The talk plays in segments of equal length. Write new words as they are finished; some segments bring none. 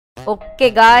Okay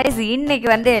guys, இன்னைக்கு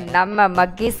வந்து நம்ம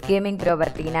மகேஷ் கேமிங் ப்ரோ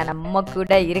பார்த்தீங்கன்னா நம்ம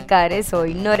கூட இருக்காரு. ஸோ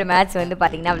இன்னொரு மேட்ச் வந்து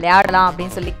பார்த்தீங்கன்னா விளையாடலாம்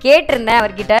அப்படின்னு சொல்லி கேட்டிருந்தேன்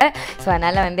அவர்கிட்ட. ஸோ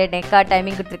அதனால் வந்து நெக்கா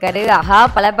டைமிங் கொடுத்துருக்காரு. ஆஹா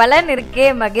பலன்னு இருக்கே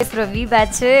மகேஷ் ப்ரோ வி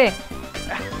பேட்ச்சு.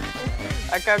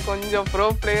 அக்கா கொஞ்சம் ப்ரோ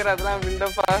பிளேயர் அதெல்லாம்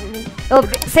விண்டப்பா.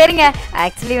 ஓகே சரிங்க.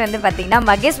 ஆக்சுவலி வந்து பார்த்தீங்கன்னா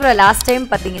மகேஷ் ப்ரோ லாஸ்ட் டைம்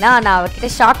பார்த்தீங்கன்னா நான் அவர்கிட்ட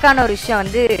ஷாக்கான ஒரு விஷயம்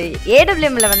வந்து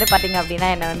ஏடபிள்யூஎம்ல வந்து பார்த்தீங்க அப்படின்னா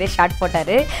என்னை வந்து ஷார்ட்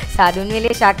போட்டார். ஸோ அது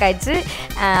உண்மையிலேயே ஷாக் ஆயிடுச்சு.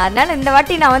 அதனால் இந்த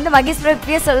வாட்டி நான் வந்து மகேஷ் ப்ரோ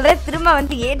இப்பயே சொல்கிறேன், திரும்ப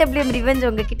வந்து ஏடபிள்யூஎம் ரிவெஞ்ச்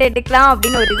உங்ககிட்ட எடுக்கலாம்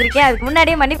அப்படின்னு ஒரு இது இருக்கேன். அதுக்கு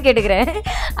முன்னாடியே மன்னிப்பு கேட்டுக்கிறேன்.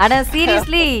 ஆனால்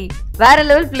சீரியஸ்லி வேற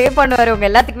லெவல் ப்ளே பண்ணுவார். உங்க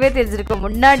எல்லாத்துக்குமே தெரிஞ்சிருக்கும்.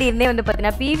 முன்னாடி இருந்தே வந்து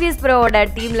பார்த்தீங்கன்னா பிவிஎஸ் ப்ரோவோட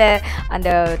டீமில் அந்த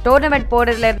டோர்னமெண்ட்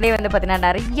போடுறதுலேருந்தே வந்து பார்த்தீங்கன்னா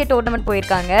நிறைய டோர்னமெண்ட்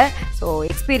போயிருக்காங்க. ஸோ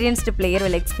எக்ஸ்பீரியன்ஸ்டு பிளேயர்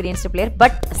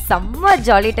பட் செம்ம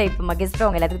ஜாலி டைப் மகேஷ் ப்ரோ.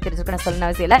 உங்க எல்லாத்துக்கும் தெரிஞ்சிருக்கும், நான் சொல்லணும்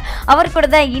அவசியம் இல்லை. அவர் கூட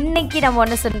தான் இன்னைக்கு நம்ம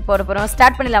ஒன்று சொல்லி போட போகிறோம்.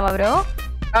 ஸ்டார்ட் பண்ணலாமா ப்ரோ?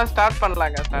 ஸ்டார்ட்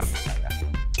பண்ணலாங்க.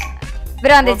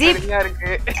 ப்ரோ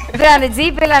அந்த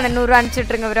ஜிபேல அந்த 100 ரூபா அனுப்பிச்சு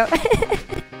விட்டுருங்க ப்ரோ.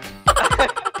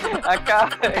 அக்கா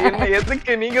என்ன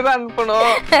எதுக்கு நீங்க தான்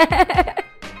அனுப்பணும்.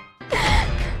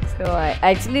 ஸோ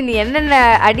ஆக்சுவலி நீ என்னென்ன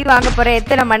அடி வாங்க போற,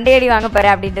 எத்தனை மண்டை அடி வாங்க போற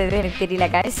அப்படின்றது எனக்கு தெரியல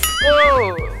காய்ஸ்.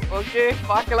 ஓகே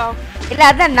பார்க்கலாம். இல்ல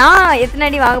அதான் நான் எத்தனை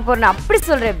அடி வாங்க போறேன்னு அப்படி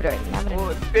சொல்றேன் ப்ரோ.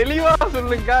 தெளிவா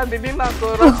சொல்லுங்க. திடீர்னு நான்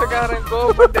ரோஷக்காரன்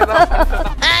கோபப்பட்டு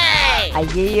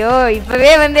ஐயோ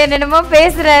இப்பவே வந்து என்னென்னமோ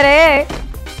பேசுறாரு.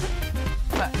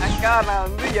 அக்கா நான்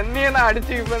வந்து என்னையே நான்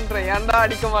அடிச்சு பண்றேன், ஏன்டா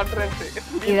அடிக்க மாட்டேன்ட்டு.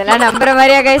 இதெல்லாம் நம்புற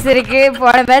மாதிரியா கைஸ் இருக்கு?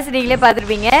 போன மேட்ச் நீங்களே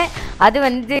பார்த்துருப்பீங்க. அது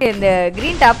வந்து இந்த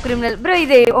கிரீன் டாப் கிரிமினல் ப்ரோ.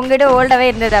 இது உங்ககிட்ட ஓல்டாவே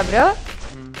இருந்ததா ப்ரோ?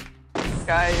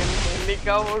 அக்கா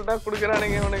என்னைக்கா ஓல்டா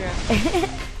குடுக்குறானுங்க இவனுங்க.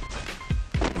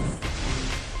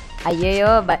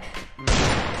 ஐயோ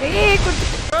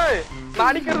நான்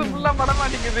அடிக்கிறது ஃபுல்லா பட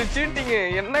மாட்டேங்குது. சீட்டிங்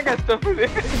என்ன கஷ்டம் இது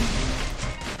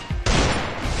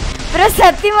ப்ரோ?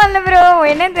 சத்தியமா இல்ல ப்ரோ,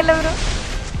 என்னன்னு தெரியல ப்ரோ.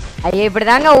 ஐயோ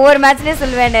இப்படிதாங்க ஒவ்வொரு மேட்ச்லயே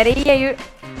சொல்லுவேன்.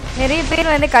 நிறைய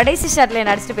பேர் வந்து கடைசி ஷாட்ல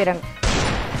என்ன அடிச்சுட்டு போயிறாங்க.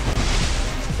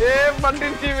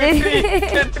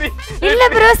 இல்ல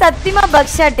ப்ரோ சத்தியமா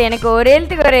பக் ஷாட் எனக்கு ஒரு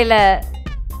ஹெல்த்துக்கு வரையில.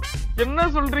 என்ன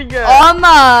சொல்றீங்க?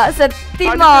 ஆமா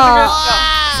சத்தியமா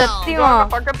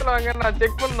பக்கத்துல வாங்க, நான்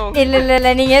செக் பண்ணனும்.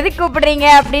 இல்ல நீங்க எதுக்கு கூப்பிடுறீங்க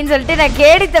அப்படின்னு சொல்லிட்டு நான்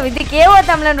கேடித்த இது கேவோ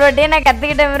தமிழன் ரோட்டே நான்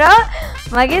கத்துக்கிட்டேன் ப்ரோ.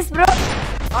 மகேஷ் ப்ரோ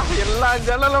எல்லா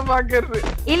ஜன்னலும் பாக்குறது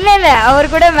இல்ல அவர்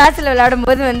கூட மேட்ச்ல விளையாடும்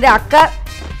போது வந்து அக்கா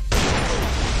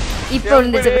இப்போ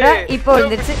விழுந்துச்சு ப்ரோ. இப்போ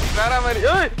விழுந்துச்சு வேற மாதிரி.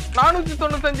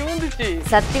 495 விழுந்துச்சு.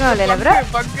 சத்தியமா இல்ல ப்ரோ.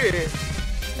 பக்கு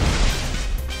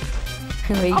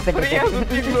வெயிட்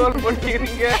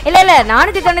பண்ணிட்டீங்க. இல்ல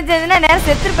 495னா நேரா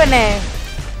செத்துருப்பேனே.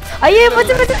 ஐயோ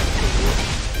போச்சு.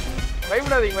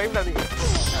 பயப்படாதீங்க.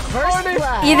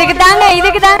 இதுக்கு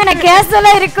தாங்க நான்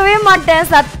கேஷுவலா இருக்கவே மாட்டேன்.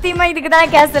 சத்தியமா இதுக்கு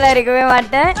தான் கேஷுவலா இருக்கவே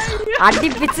மாட்டேன். அடி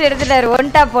பிச்சு எடுத்துட்டாரு,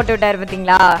 ஒன் டாப் போட்டு விட்டாரு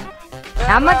பாத்தீங்களா?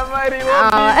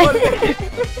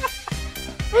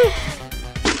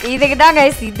 இதுக்கு தான்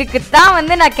கைஸ், இதுக்கு தான்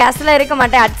வந்து நான் கேஷுவலா இருக்க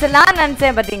மாட்டேன். அடிச்சலாம்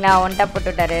நினைச்சேன் பாத்தீங்களா, ஒன் டாப்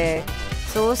போட்டு விட்டாரு.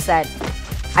 So chat.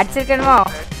 அடிச்சிருக்கணுமா?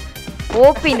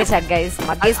 ஓபி இந்த ஷாட் கைஸ்.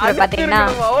 மகேஷ் ப்ரோ பாத்தீங்கன்னா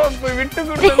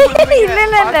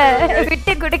இல்ல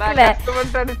விட்டு குடுக்கல.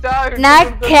 நான்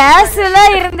கேஷுவலா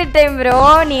இருந்துட்டேன் ப்ரோ.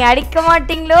 நீ அடிக்க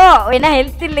மாட்டீங்களோ ஏன்னா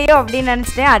ஹெல்த் இல்லையோ அப்படின்னு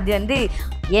நினைச்சிட்டேன். அது வந்து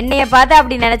என்னைய பார்த்தா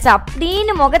அப்படி நினைச்சா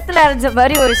அப்படின்னு முகத்துல அரைஞ்ச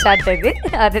மாதிரி ஒரு ஷாட் அது.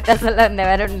 அதுதான் சொல்ல வந்தேன்,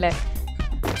 வேற ஒண்ணு இல்ல.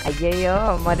 ஐயோ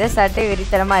முதல் ஷாட்டே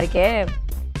வெறித்தனமா இருக்கே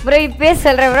ப்ரோ. இப்பயே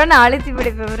சொல்றேன் ப்ரோ, நான் அழுத்தி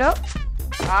பிடிப்பேன் ப்ரோ.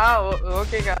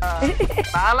 ஓகேக்கா.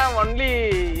 நானா only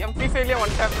MP5லயே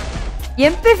one tap.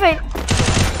 MP5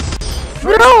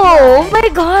 bro, oh my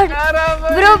god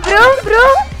bro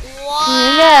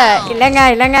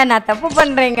இல்லங்க நான் தப்பு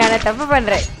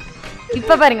பண்றேன்.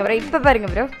 இப்ப பாருங்க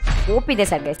ப்ரோ. ஓபி தே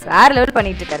சார் गाइस வேற லெவல்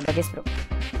பண்ணிட்டு இருக்காரு மகேஷ் ப்ரோ.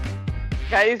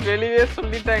 गाइस வெளியே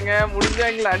சொல்லிட்டாங்க,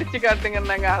 முடிஞ்சவங்கள அடிச்சு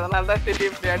காட்டுங்கன்னாங்க. அதனால தான் சரி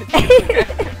இப்படி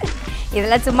அடிச்சிருக்கேன்.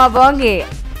 இதெல்லாம் சும்மா போங்க.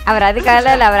 அவர்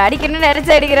அதுக்காக அவர் அடிக்கணும்னு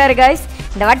நினைச்சு அடிக்கிறாரு गाइस.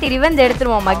 இந்த வாட்டி ரிவெஞ்ச்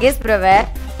எடுத்துருவோம் மகேஷ் ப்ரோவை.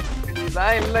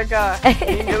 இதெல்லாம் இல்லக்கா,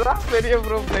 நீங்க தான் பெரிய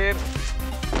ப்ரோ பிளேயர்.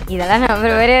 இதெல்லாம்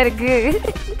நம்பர் வேற இருக்கு.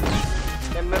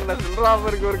 என்னென்ன சொல்றாம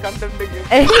இருக்கு ஒரு கண்டென்ட்க்கு.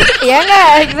 ஏங்க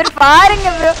இவர் பாருங்க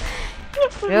ப்ரோ.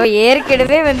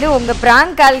 ஏற்கனவே வந்து உங்க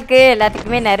பிராங்க் கால்க்கு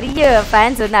எல்லாத்துக்குமே நிறைய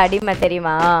ஃபேன்ஸ் வந்து அடிமை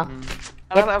தெரியுமா?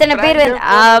 எத்தனை பேர் வந்து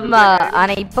ஆமா.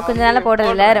 ஆனா இப்ப கொஞ்ச நாளா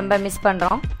போடுறது இல்ல, ரொம்ப மிஸ்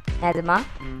பண்றோம். அதுமா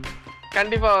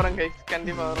கண்டிப்பா வரும் गाइस,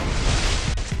 கண்டிப்பா வரும்.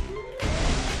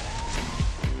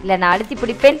 இல்ல நான் அழுத்தி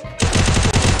பிடிப்பேன்.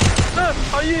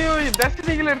 ஐயோ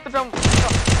டெஸ்டினிகள் எடுத்துட்டோம்.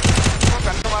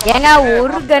 ஏங்க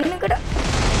ஒரு கன்னு கூட.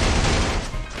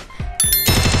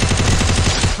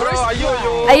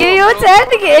 ஐயோ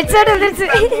சேட்டுக்கு ஹெட்ஷாட் வந்துச்சு.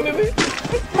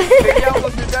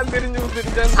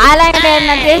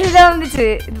 நான் தெரிஞ்சுதான் வந்துச்சு.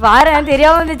 வாரம்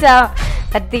தெரியாம வந்துச்சா?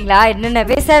 பாத்தீங்களா என்னென்ன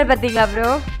பேசாரு பாத்தீங்களா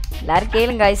ப்ரோ? எல்லாரும்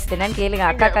கேளுங்க गाइस என்னன்னு கேளுங்க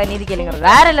அக்கா நீதி கேளுங்க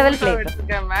வேற level play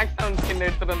maths sound skin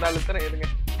எடுத்துட்டு வந்தாலும் தர இருங்க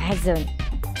மேக்ஸ் சவுண்ட்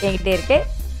என்கிட்ட இருக்கு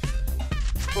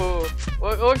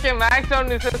okay maths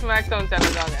sound versus maths sound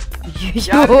channel தாங்க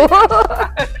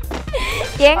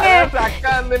ஏங்க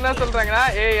அக்கா வந்து என்ன சொல்றாங்கன்னா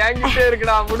ஏய் என்கிட்ட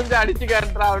இருக்குடா முடிஞ்சு அடிச்சு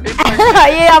காட்டுறா அப்படி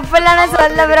ஐயே அப்பலாம் நான்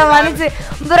சொல்ல ப்ரோ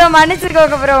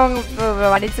மன்னிச்சுக்கோங்க ப்ரோ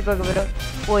மன்னிச்சுக்கோங்க ப்ரோ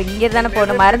ஓ இங்க தான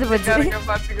போணும் மறந்து போச்சு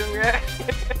பாத்துக்கோங்க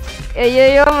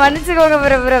ஐயோ மன்னிச்சுக்கோங்க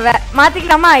ப்ரோ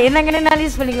மாத்திக்கலாமா என்னங்கன்னு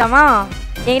யூஸ் பண்ணிக்கலாமா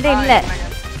என்கிட்ட இல்ல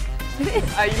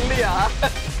இல்லையா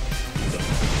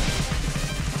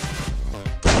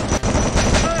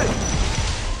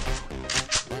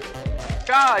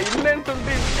இல்லன்னு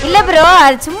சொல்லிட்டு இல்ல ப்ரோ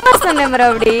அது சும்மா சொன்னேன் ப்ரோ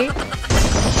அப்படி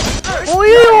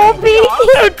ஓயோ ஓபி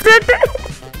ஹெட்செட்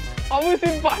அவஸ்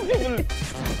இம்பாசிபிள்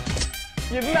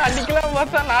என்ன அடிக்கலாம்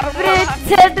பார்த்தா நார்மலா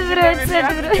ஹெட்செட் ப்ரோ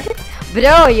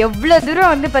ப்ரோ எவ்வளவு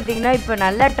தூரம் வந்து பாத்தீங்கன்னா இப்போ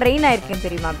நல்லா ட்ரெயின் ஆயிருக்கேன்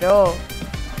தெரியுமா ப்ரோ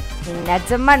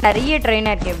நிஜமா நிறைய ட்ரெயின்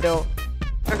ஆயிருக்கேன் ப்ரோ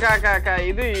அக்கா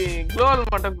இது க்ளோவல்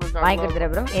மட்டும் கொடுங்க வாங்கி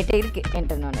கொடுத்துறேன் ப்ரோ என்கிட்ட இருக்கு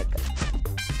என்கிட்ட ஒன்னு இருக்கு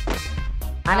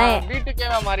ஆனா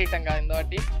வீட்டுக்கேவா மாறிட்டங்க இந்த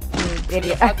வாட்டி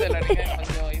தெரியும்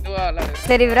கொஞ்சம் இதுவா இல்ல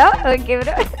சரி ப்ரோ ஓகே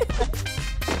ப்ரோ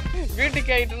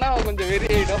வீட்டுக்கு ஆயிட்டுனா கொஞ்சம் வெரி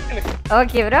ஆயிடும்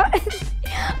ஓகே ப்ரோ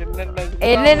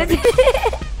என்ன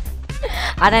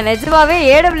ஆனா நிஜமாவே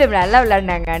ஏடபிள்யூ நல்லா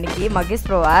விளையாண்டாங்க அன்னைக்கு மகேஷ்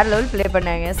ப்ரோ வேற லெவல் ப்ளே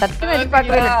பண்ணாங்க சத்தியமா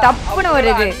எதிர்பார்க்கவே இல்லை டப்புன்னு ஒரு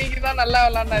இது இன்னைக்கு தான் நல்லா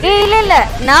விளையாண்டாரு இல்ல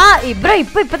நான் ப்ரோ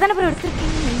இப்பதானே ப்ரோ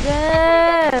எடுத்துருக்கீங்க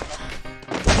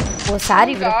ஓ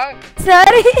சாரி ப்ரோ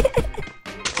சாரி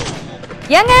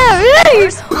ஏங்க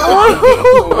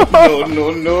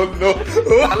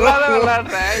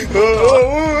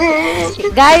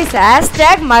गाइस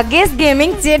 #Magesh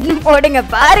Gaming chatனு போடுங்க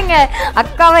பாருங்க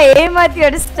அக்காவை ஏமாத்தி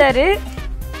அடிச்சிட்டாரு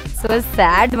சோ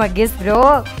sad மகேஷ் ப்ரோ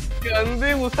வந்து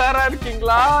உசாரா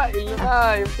இருக்கீங்களா இல்லனா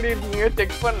எப்படி இருக்கீங்க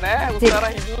செக் பண்ணேன் உசாரா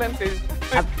இல்லன்னு தெரியுது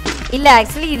இல்ல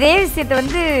एक्चुअली இதே விஷயத்தை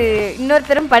வந்து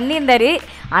இன்னொருத்தரும் பண்ணியிருந்தாரு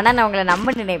ஆனா நான் உங்களை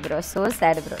நம்பினேனே bro so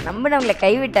sad bro நம்பினவங்களை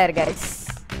கைவிட்டாரு guys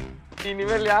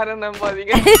இனிமேல் யாரும்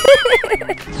நம்பாதீங்க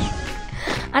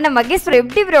ஆனா மகேஷ் ப்ரோ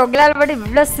எப்படி ப்ரோ உங்களால மட்டும்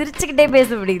இவ்வளவு சிரிச்சுக்கிட்டே பேச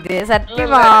முடியுது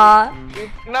சத்தியமா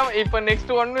இப்ப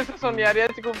நெக்ஸ்ட் 1 vs 1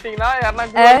 யாரையாச்சும் கூப்பிட்டீங்கன்னா யாரனா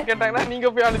கோல் கேட்டாங்கன்னா நீங்க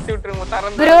போய் அழிச்சு விட்டுருங்க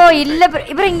தரங்க ப்ரோ இல்ல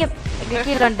ப்ரோ இங்க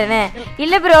கீழ வந்துட்டேனே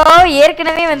இல்ல ப்ரோ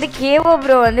ஏற்கனவே வந்து கேவோ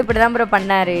ப்ரோ வந்து இப்படிதான் ப்ரோ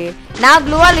பண்ணாரு நான்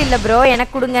க்ளூவால் இல்ல ப்ரோ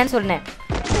எனக்கு கொடுங்கன்னு சொன்னேன்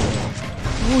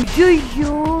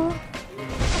ஐயோ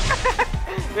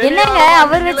என்னங்க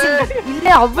அவர் வச்சு இல்ல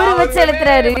அவர் வச்சு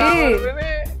எழுத்துறாரு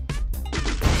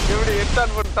எப்படி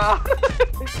எட்டான் போட்டா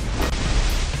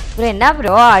ப்ரோ என்ன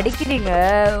ப்ரோ அடிக்கிறீங்க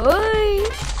ஓய்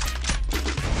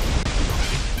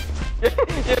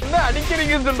என்ன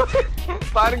அடிக்கிறீங்கன்னு சொல்றேன்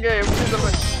பாருங்க எப்படி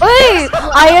சொல்றேன் ஓய்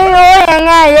ஐயோ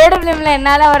ஏங்க ஏடபிள்யூல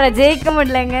என்னால அவரை ஜெயிக்க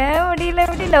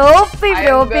முடியல ஓபி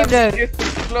ப்ரோ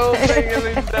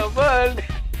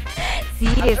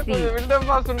சீரியஸ்லி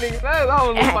விண்டமா சொன்னீங்கன்னா ஏதாவது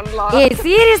ஒன்னு பண்ணலாம் ஏய்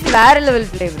சீரியஸ்லி வேற லெவல்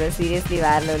ப்ளே ப்ரோ சீரியஸ்லி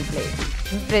வேற லெவல் ப்ளே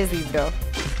இம்ப்ரெசிவ் ப்ரோ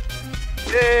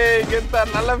ஏய் கெத்தா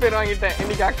நல்ல பேர் வாங்கிட்டேன்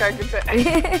இன்னைக்கு அக்கா கிட்ட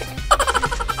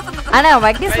ஆனா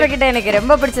மகேஷ் ப்ரோ கிட்ட எனக்கு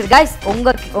ரொம்ப பிடிச்சது गाइस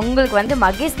உங்களுக்கு வந்து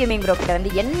மகேஷ் கேமிங் ப்ரோ கிட்ட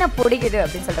வந்து என்ன பிடிக்குது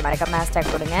அப்படின்னு சொல்லிட்டு மறக்காம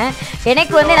ஹேஷ்டேக் கொடுங்க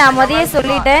எனக்கு வந்து நான் முதல்லயே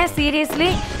சொல்லிட்டேன் சீரியஸ்லி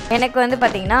எனக்கு வந்து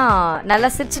பாத்தீங்கன்னா நல்லா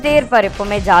சிரிச்சிட்டே இருப்பாரு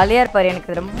எப்பவுமே ஜாலியா இருப்பாரு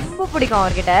எனக்கு ரொம்ப பிடிக்கும்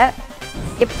அவர்கிட்ட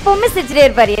எப்பவுமே சிரிச்சிட்டே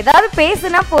இருப்பாரு ஏதாவது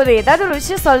பேசுனா போதும் ஏதாவது ஒரு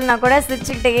விஷயம் சொல்லனா கூட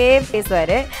சிரிச்சுக்கிட்டே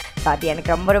பேசுவாரு அது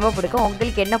எனக்கு ரொம்ப ரொம்ப பிடிக்கும்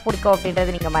உங்களுக்கு என்ன பிடிக்கும்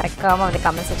அப்படின்றது நீங்க மறக்காம வந்து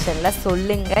கமெண்ட் செக்ஷன்ல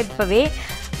சொல்லுங்க இப்பவே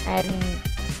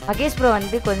மகேஷ் ப்ரோ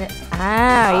வந்து கொஞ்சம்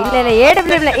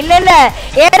இல்ல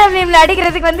ஏடபிள்யூல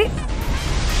அடிக்கிறதுக்கு வந்து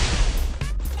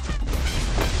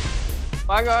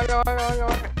வாங்க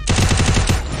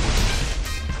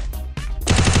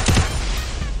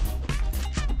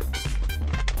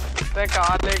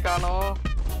காலே காணோம்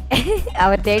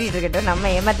அவர் தேடிட்டு இருக்கட்டும் நம்ம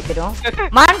ஏமாத்திக்கிறோம்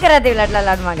மான்கராத்தை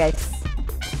விளையாடலாமா गाइस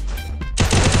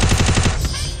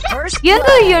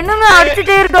என்னங்க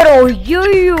அடிச்சுட்டே இருக்காரு ஐயோ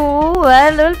வேற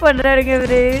லெவல் பண்றாருங்க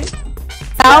இவரு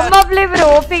சாமா ப்ளே ப்ரோ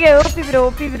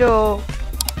ஓபி ப்ரோ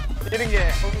இருங்க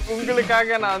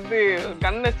உங்களுக்காக நான் வந்து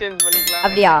கண்ணை சேஞ்ச் பண்ணிக்கலாம்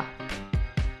அப்படியா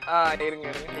இருங்க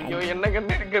ஐயோ என்ன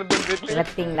கண்ணு இருக்குறது தெரியல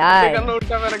பாத்தீங்களா கண்ணு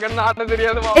விட்டா வேற கண்ணு ஆட்ட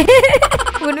தெரியாதுமா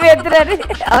உண்மை எடுத்துறாரு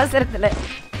அவசரத்துல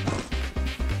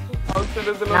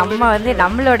நம்ம வந்து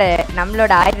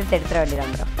நம்மளோட ஆயுதத்தை எடுத்துற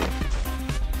வேண்டியதான் ப்ரோ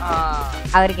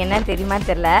அவருக்கு என்ன தெரியுமா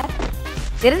தெரியல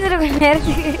தெரிஞ்சிருக்கும்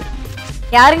நேரத்துக்கு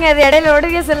யாருங்க அது இடையில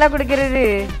ஒடுங்க சொல்ல கொடுக்கறது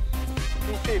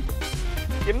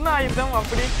என்ன ஆயுதம்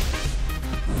அப்படி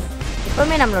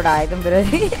எப்பவுமே நம்மளோட ஆயுதம்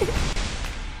பிறகு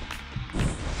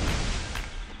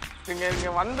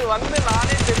வந்து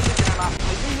நானே தெரிஞ்சுக்கிறேன்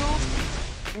ஐயோ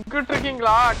இங்கிட்டு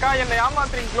இருக்கீங்களா அக்கா என்ன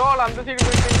ஏமாத்துறீங்களோ அந்த சைடு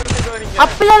போயிட்டு பண்ணிட்டு வரீங்க?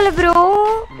 அப்பலாம் இல்ல ப்ரோ.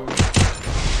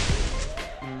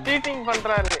 சீட்டிங்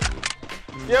பண்றாரு.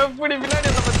 எப்படி பின்னாடி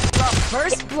அந்த பத்திங்களா?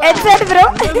 Headset bro.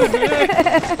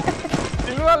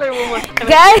 சில்வாலே moment.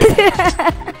 Guys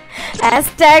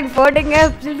hashtag போடுங்க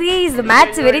ப்ளீஸ்.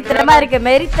 மேட்ச் வெறித்தனமா இருக்கு.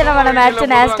 வெறித்தனமான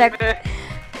மேட்ச்னு ஹேஷ்டேக்.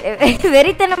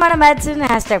 வெறித்தனமான மேட்ச்னு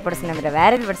ஹேஷ்டேக் போட சொன்னேன்.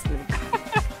 வேற எது போட சொல்லுங்க.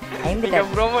 நீங்க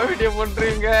ப்ரோமோ வீடியோ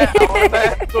போட்றீங்க.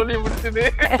 சொல்லி முடிச்சது.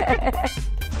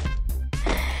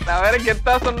 நான் வேற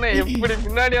கெத்தா சொன்னேன். எப்படி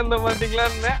பின்னாடி அந்த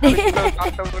பாத்தீங்களான்னு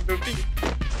காட்ட போட்டுட்டி.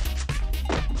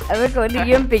 அவருக்கு வந்து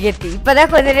யூஎம்பி கெத்தி.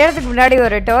 இப்பதான் கொஞ்ச நேரத்துக்கு முன்னாடி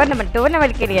ஒரு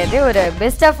டோர்னமெண்ட் கிடையாது, ஒரு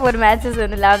பெஸ்ட் ஆஃப் 4 மேட்சஸ்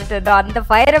வந்து விளையாடிட்டு இருந்தோம். அந்த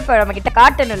ஃபயர் அப் நம்ம கிட்ட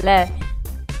காட்டணும்ல.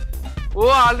 ஓ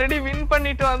ஆல்ரெடி வின்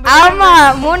பண்ணிட்டு வந்து. ஆமா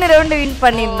 3 ரவுண்ட் வின்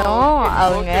பண்ணிருந்தோம்.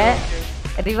 அவங்க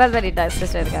ரிவால்வர்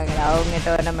டாஸ்டர்ஸ் இருக்காங்க. அவங்க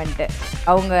டோர்னமெண்ட்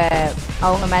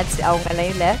அவங்க மேட்ச் அவங்க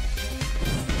லைவ்ல.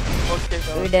 ஓகே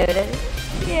விட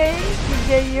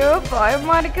ஐயோ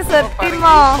பயமா இருக்கு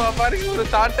சத்தியமா. பாருங்க ஒரு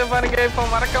ஷாட் பாருங்க. இப்ப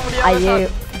மறக்க முடியாது. ஐயோ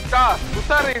அக்கா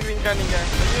உசாரிங்க நீங்க.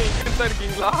 ஐயோ இங்க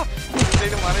இருக்கீங்களா? இந்த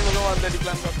சைடு மறைமுகமா வந்து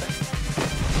அடிக்கலாம்னு பார்த்தேன்.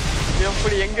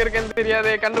 எப்படி எங்க இருக்கேன்னு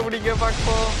தெரியாதே. கண்டுபிடிக்க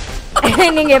பாப்போம்.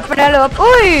 நீங்க எப்பனாலும்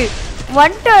ஓய்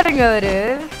வந்துட்டாருங்க அவரு.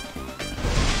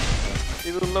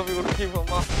 இது உள்ள போய்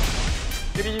குடிச்சிப்போமா?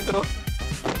 தெரியுதோ?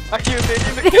 ஐயோ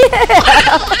தெரியுது.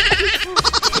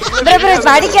 ப்ரோ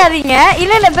அடிக்காதீங்க.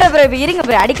 இல்ல ப்ரோ இருங்க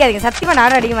ப்ரோ அடிக்காதீங்க. சத்தியமா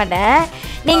நானும் அடிக்க மாட்டேன்.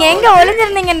 நீங்க எங்க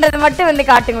ஒளிஞ்சிருந்தீங்கன்றது மட்டும் வந்து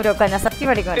காட்டுங்க ப்ரோ. கொஞ்சம்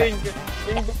சத்தியமா அடிக்க மாட்டேன்.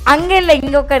 அங்க இல்ல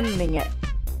இங்க உட்கார்ந்தீங்க.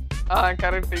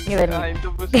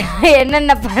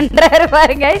 என்னென்ன பண்றாரு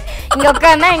பாருங்க. இங்க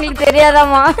உட்கார்ந்தா எங்களுக்கு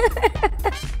தெரியாதாமா?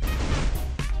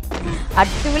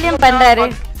 அட்டுவிலியம் பண்றாரு.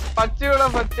 பச்சையோட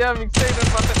பச்சையா மிக்ஸ் ஆயிட்டு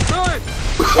பார்த்தேன்.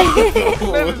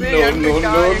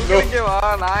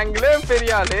 நாங்களே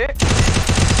பெரிய ஆளு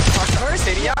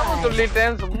தெரியாம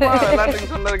சொல்லிட்டேன். சும்மா விளையாட்டுக்கு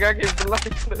சொன்னதுக்காக இப்படிலாம்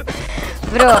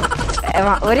ப்ரோ.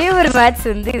 ஒரே ஒரு மேட்ச்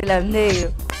வந்து இதுல வந்து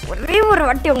ஒரே ஒரு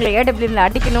வாட்டி உங்களை ஏடபிள்யூல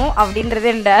அடிக்கணும் அப்படின்றது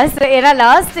ஏன்னா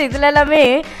லாஸ்ட் இதுல எல்லாமே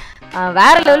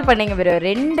வேற லெவல் பண்ணீங்க ப்ரோ.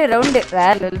 2 ரவுண்டு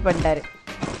வேற லெவல் பண்ணிட்டாரு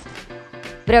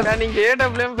ப்ரோ. நீங்க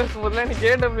ஏடபிள்யூஎம் பேசும்போதுல எனக்கு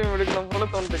ஏடபிள்யூஎம் எடுக்கணும் போல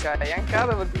தோணுதுக்கா. என்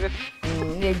காதை பத்தி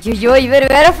ஐயோ இவர்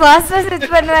வேற ஃபாஸ்டா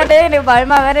ஸ்விட்ச் பண்ணுவாரு. எனக்கு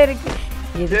பயமா வேற இருக்கு.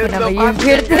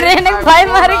 எனக்கு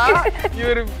பயமா இருக்கு.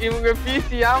 இவங்க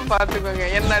பிசியா பாத்துக்கோங்க.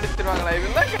 என்ன அடிச்சிருவாங்களா?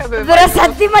 இதெல்லாம் ப்ரோ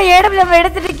சத்தியமா ஏடபிள்யூஎம்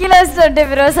எடுத்துட்டு கீழே வச்சுட்டு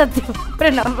ப்ரோ. சத்தியமா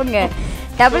நம்புங்க.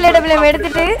 டபுள் ஏடபிள்யூஎம்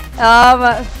எடுத்துட்டு.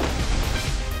 ஆமா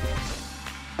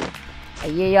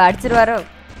ஐயோ அடிச்சிருவாரோ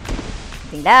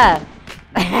சரிங்களா?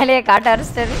 வேலையை காட்ட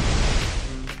ஆரம்பிச்சிட்டாரு.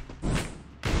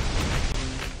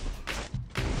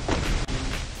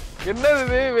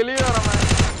 என்னது வெளியே வராம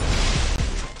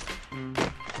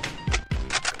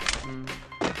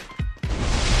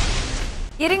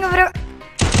இருங்க ப்ரோ.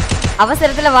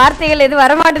 அவசரத்துல வார்த்தைகள் எதுவும்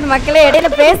வரமாட்டேது மக்களே. இடையில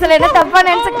பேசலன்னா தப்பா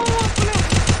நினைச்சு.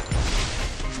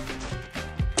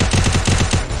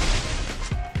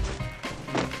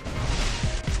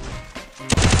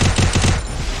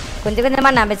 கொஞ்சம்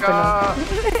கொஞ்சமா டேமேஜ் பண்ணுவோம்.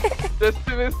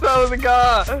 Just miss ஆகுதுக்கா.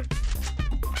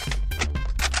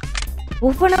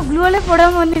 ஓபனா க்ளூவால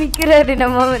போடாம வந்து நிக்கிறாரு.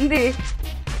 நம்ம வந்து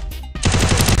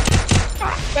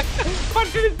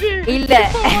இல்ல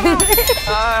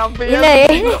இல்ல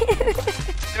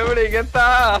எப்படி கெத்தா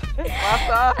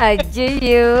மாசா.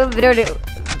 ஐயோ ப்ரோ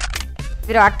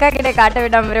ப்ரோ அக்கா கிட்ட காட்ட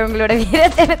விடாம ப்ரோ உங்களோட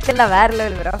வீரத்தனத்துல வேற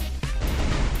லெவல் ப்ரோ.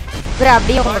 ப்ரோ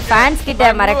அப்படியே உங்க ஃபேன்ஸ் கிட்ட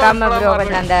மறக்காம ப்ரோ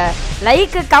கொஞ்சம் அந்த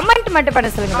லைக் கமெண்ட் மட்டும்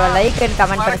பண்ண சொல்லுங்க ப்ரோ. லைக் அண்ட்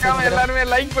கமெண்ட் பண்ண சொல்லுங்க.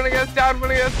 எல்லாரும் லைக் பண்ணுங்க, ஷேர்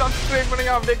பண்ணுங்க, சப்ஸ்கிரைப்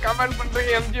பண்ணுங்க. அப்படியே கமெண்ட்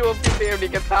பண்றீங்க. MGOPT அப்படி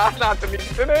கெத்தா நான்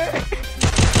சொல்லிட்டேன்.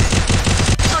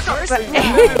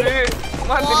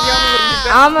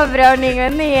 ஆமா ப்ரோ நீங்க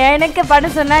வந்து எனக்கு பண்ண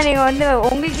சொன்னா நீங்க வந்து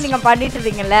உங்களுக்கு நீங்க பண்ணிட்டு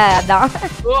இருக்கீங்கல்ல அதான்.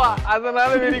 ஓ அதனால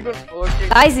வெரி குட். ஓகே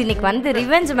गाइस இன்னைக்கு வந்து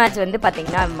ரிவெஞ்ச் மேட்ச் வந்து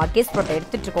பாத்தீங்கன்னா மகேஷ் ப்ரோட்ட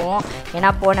எடுத்துட்டு இருக்கோம்.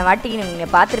 ஏன்னா போன வாட்டி நீங்க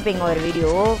பாத்திருப்பீங்க ஒரு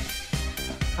வீடியோ.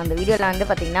 அந்த வீடியோல வந்து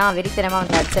பாத்தீங்கன்னா வெறித்தனமா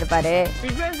வந்து அடிச்சிருப்பாரு.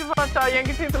 ரிவெஞ்ச் மேட்சா?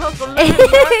 என்கிட்ட இதெல்லாம் சொல்லுங்க.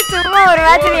 சும்மா ஒரு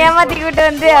மேட்ச் ஏமாத்தி விட்டு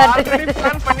வந்து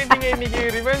பிளான் பண்ணிட்டீங்க. இன்னைக்கு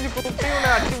ரிவெஞ்ச் கூப்பிட்டு உன்னை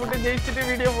அடிச்சு விட்டு ஜெயிச்சிட்டு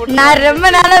வீடியோ போட்டு. நான் ரொம்ப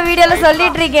நாளா வீடியோல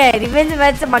சொல்லிட்டு இருக்கேன் ரிவெஞ்ச்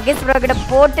மேட்ச் மகேஷ் ப்ரோ கிட்ட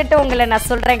போட்டுட்டு உங்களை நான்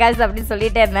சொல்றேன் गाइस அப்படின்னு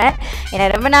சொல்லிட்டே இருந்தேன். ஏன்னா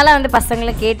ரொம்ப நாளா வந்து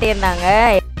பசங்களை கேட்டே இருந்தாங்க.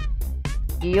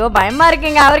 ஐயோ பயமா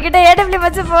இருக்குங்க அவர்கிட்ட ஏடபிள்யூ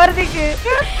மேட்ச் போறதுக்கு.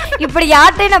 இப்படி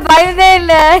யார்ட்டையும் நான் பயந்தே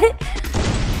இல்ல.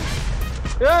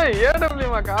 ஏய் ஏடபிள்யூ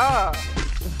மாக்கா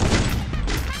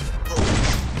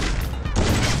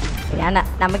ஏன்னா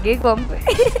நமக்கு கொம்பு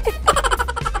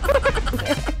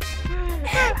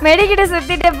மெடிக்கிட்ட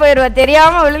சுத்திட்டே போயிருவா.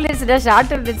 தெரியாம விழுந்துச்சுன்னா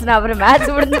ஷார்ட் விழுந்துச்சுன்னா அப்புறம்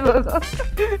மேட்ச் முடிஞ்சு போகும்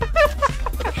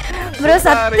ப்ரோ.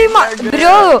 சத்தியமா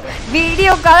ப்ரோ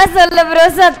வீடியோக்காக சொல்ல ப்ரோ.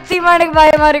 சத்தியமா எனக்கு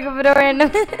பயமா இருக்கு ப்ரோ. என்ன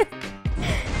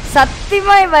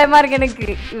சத்தியமா பயமா இருக்கு எனக்கு.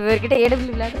 இவர்கிட்ட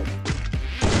ஏடபிள்யூ விளையாடு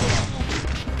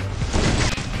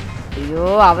ஐயோ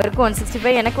அவருக்கு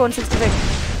 165 எனக்கு 165.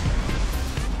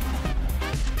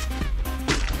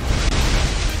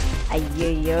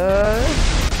 ஐயோ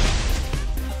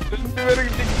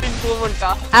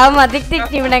ஆமா டிக்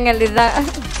டிக் நிமிடங்கள் இதுதான்.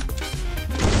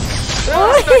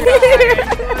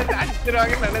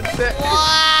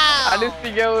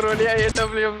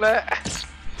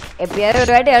 எப்பயாவது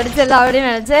ஒரு வாட்டி அடிச்சிடலாம்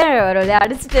அப்படின்னு நினைச்சேன். ஒரு வழியா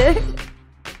அடிச்சுட்டு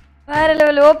வேற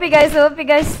லெவல். ஓபி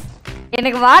கைஸ்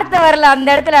எனக்கு வார்த்தை வரல அந்த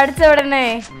இடத்துல அடிச்ச உடனே.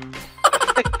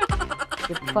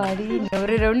 எப்பாடி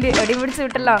ஒரு ரவுண்டு அடி முடிச்சு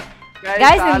விட்டுலாம்.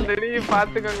 गाइस ஆல்ரெடி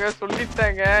பாத்துக்கங்க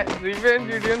சொல்லிட்டாங்க ரிவெஞ்ச்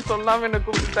வீடியோன்னு சொல்லாம என்ன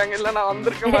கூப்பிட்டாங்க இல்ல நான்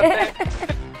வந்திருக்க மாட்டேன்.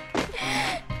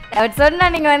 அவர் சொன்னா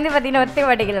நீங்க வந்து பாத்தீங்கன்னா ஒத்தே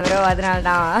மாட்டீங்கல bro அதனால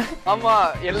தான். ஆமா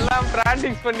எல்லாம்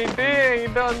பிராக்டீஸ் பண்ணிட்டு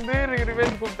இத வந்து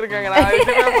ரிவெஞ்ச் கூப்பிட்டுருக்காங்க. நான்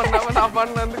எதுவுமே பண்ணாம நான்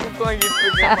பண்ண வந்து குத்து வாங்கிட்டு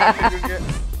இருக்கேன்.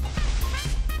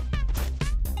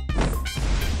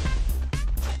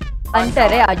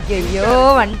 வந்துட்டாரு. ஐயோ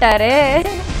வந்துட்டாரு.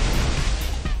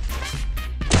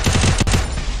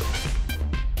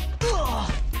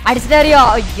 அடிச்சிட்டாரியா.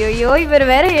 ஐயோ இவர்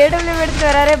வேற ஏடபிள்யூ எடுத்து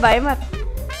வராரே பயமா.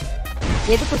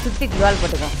 எதுக்கு சுத்தி திவால்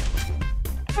போட்டுக்கோ.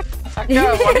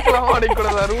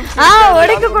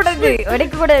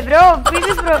 ஒடிக்க கூடாது ப்ரோ.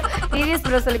 ப்ரீவியஸ்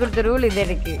ப்ரோ சொல்லி கொடுத்த ரூல் இது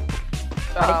எனக்கு.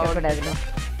 ஒடிக்க கூடாது.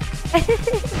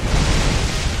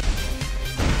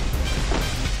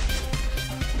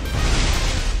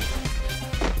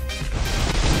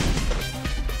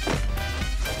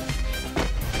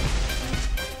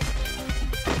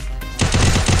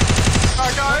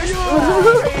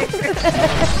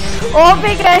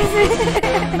 ஓபி गाइस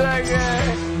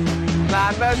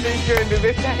நான்டா ஜெயிக்க வேண்டியது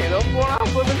ஏதோ போனா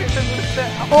போது கிட்ட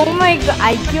குடுத்தேன். ஓ மை காட்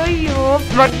ஐயோ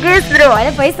மகேஷ் ப்ரோ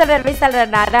அத பைசல்ற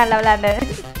நான் தான் விளையாண்டேன்.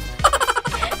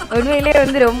 உண்மையிலேயே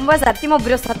வந்து ரொம்ப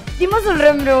சத்தியமா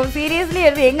சொல்றேன் ப்ரோ. சீரியஸ்லி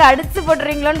எங்க அடிச்சு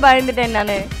போட்டுறீங்களோன்னு பயந்துட்டேன்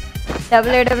நானு.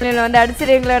 டபிள்யூல வந்து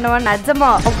அடிச்சிருவீங்களோ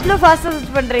நிஜமா அவ்வளோ ஃபாஸ்டா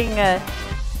ஸ்விட்ச் பண்றீங்க.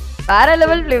 வேற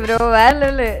லெவல் ப்ளே ப்ரோ வேற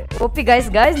லெவல். ஓபி गाइस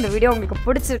இந்த வீடியோ உங்களுக்கு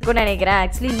பிடிச்சிருக்குன்னு நினைக்கிறேன்.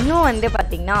 ஆக்சுவலி இன்னும் வந்து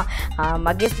பார்த்தீங்கன்னா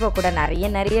மகேஷ் ப்ரோ கூட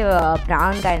நிறைய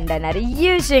ப்ராங்க் அண்ட் நிறைய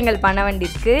விஷயங்கள் பண்ண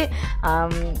வேண்டியிருக்கு.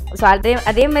 ஸோ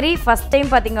அதே மாதிரி ஃபஸ்ட்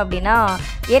டைம் பார்த்தீங்க அப்படின்னா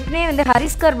ஏற்கனவே வந்து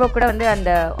ஹரிஸ்கர் ப்ரோ கூட வந்து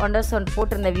அந்த ஒண்டர்ஸ் ஒன்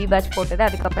போட்டிருந்த வி பேட்ச் போட்டது.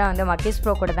 அதுக்கப்புறம் வந்து மகேஷ்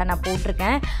ப்ரோ கூட தான் நான்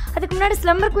போட்டிருக்கேன். அதுக்கு முன்னாடி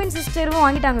ஸ்லம்பர் குயின் சிஸ்டரும்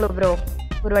வாங்கிட்டாங்களோ ப்ரோ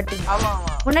ஒரு வாட்டி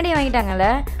முன்னாடியே வாங்கிட்டாங்கல்ல.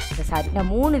 சாரி நான்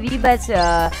 3 வி பேட்ச்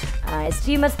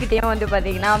ஸ்ட்ரீமர்ஸ் கிட்டேயும் வந்து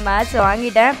பார்த்தீங்கன்னா மேட்ச்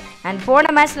வாங்கிட்டேன். அண்ட்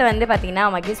போன மேட்ச்சில் வந்து பார்த்தீங்கன்னா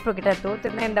மகேஷ் ப்ரோ கிட்ட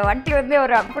தோத்துருந்தேன். இந்த வாட்டி வந்து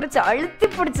அவரை பிடிச்சி அழுத்தி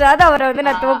பிடிச்சாதான் அவரை வந்து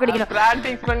நான் தோக்கடிக்கணும்.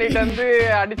 பிராக்டிஸ் பண்ணிட்டு வந்து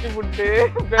அடிச்சு போட்டு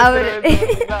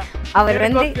அவர்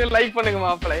வந்து லைக் பண்ணுங்க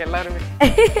மாப்ள எல்லாரும்.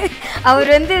 அவர்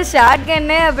வந்து ஷார்ட்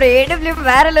கன்னு அப்புறம் ஏடபிள்யூ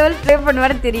வேற லெவல் ப்ளே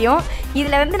பண்ணுவாரு தெரியும்.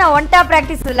 இதில் வந்து நான் ஒன் டாப்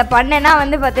ப்ராக்டிஸ் இதில் பண்ணேன்னா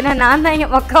வந்து பார்த்தீங்கன்னா நான் தான் இங்கே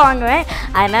மொக்க வாங்குவேன்.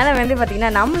 அதனால் வந்து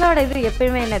பார்த்தீங்கன்னா நம்மளோட இது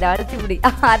எப்பயுமே என்னது அழுத்தி பிடி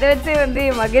அதை வச்சு வந்து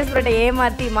மகேஷ் ப்ரோட்ட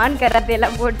ஏமாற்றி மான் கராத்தே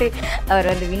எல்லாம் போட்டு அவர்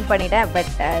வந்து வின் பண்ணிட்டேன்.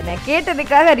 பட் நான்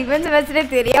கேட்டதுக்காக ரிவெஞ்ச் மேட்ச்லேயே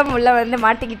தெரியாமல் உள்ள வந்து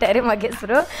மாட்டிக்கிட்டாரு மகேஷ்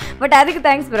ப்ரோ. பட் அதுக்கு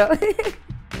தேங்க்ஸ் ப்ரோ.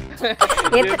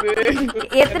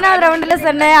 எத்தனாவது ரவுண்டில்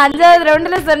சொன்னேன்? 5வது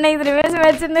ரவுண்டில் சொன்னேன் இது revenge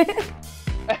மேட்ச்னு.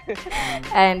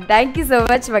 And thank you so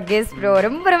much Mahesh bro.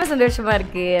 ரொம்ப சந்தோஷமாக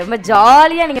இருக்குது. ரொம்ப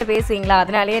ஜாலியாக நீங்கள் பேசுவீங்களா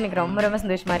அதனாலேயே எனக்கு ரொம்ப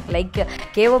சந்தோஷமாக இருக்குது. லைக்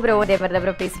கேஓ ப்ரோ அதே மாதிரி தான்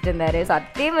ப்ரோ பேசிட்டு இருந்தார். ஸோ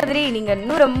அதே மாதிரி நீங்கள்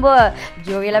இன்னும் ரொம்ப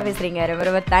ஜோவியலாக பேசுகிறீங்க.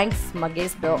 ரொம்ப தேங்க்ஸ்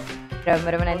மகேஷ் ப்ரோ.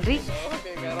 ரொம்ப நன்றி.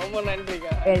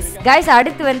 गाइस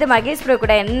அடுத்து வந்து மகேஷ் ப்ரோ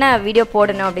கூட என்ன வீடியோ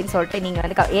போடணும் அப்படின்னு சொல்லிட்டு நீங்கள்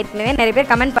வந்து ஏற்கனவே நிறைய பேர்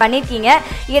கமெண்ட் பண்ணியிருக்கீங்க.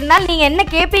 இருந்தாலும் நீங்கள் என்ன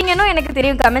கேட்பீங்கன்னு எனக்கு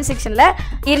தெரியும் கமெண்ட் செக்ஷனில்.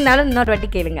 இருந்தாலும் இன்னொரு வாட்டி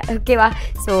கேளுங்க ஓகேவா.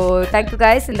 ஸோ தேங்க்யூ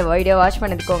गाइस இந்த வீடியோ வாட்ச்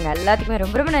பண்ணதுக்கு உங்கள் எல்லாத்துக்குமே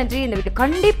ரொம்ப நன்றி. இந்த வீடியோ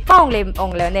கண்டிப்பாக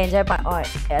உங்களை வந்து என்ஜாய்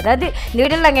அதாவது இந்த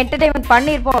வீடியோவில் நாங்கள் என்டர்டைன்மெண்ட்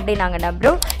பண்ணியிருப்போம் அப்படின்னு நாங்கள்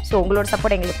நம்புகிறோம். ஸோ உங்களோட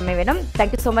சப்போர்ட் எங்களுக்குமே வேணும்.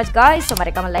 Thank you so much guys. So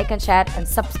மறக்காமல் like and share and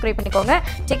subscribe பண்ணிக்கோங்க.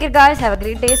 Take care guys. Have a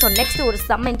great day. So next ஒரு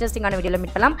செம்ம இன்ட்ரெஸ்டிங்கான வீடியோவில்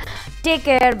மீட் பண்ணலாம். Take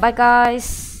care. By guys.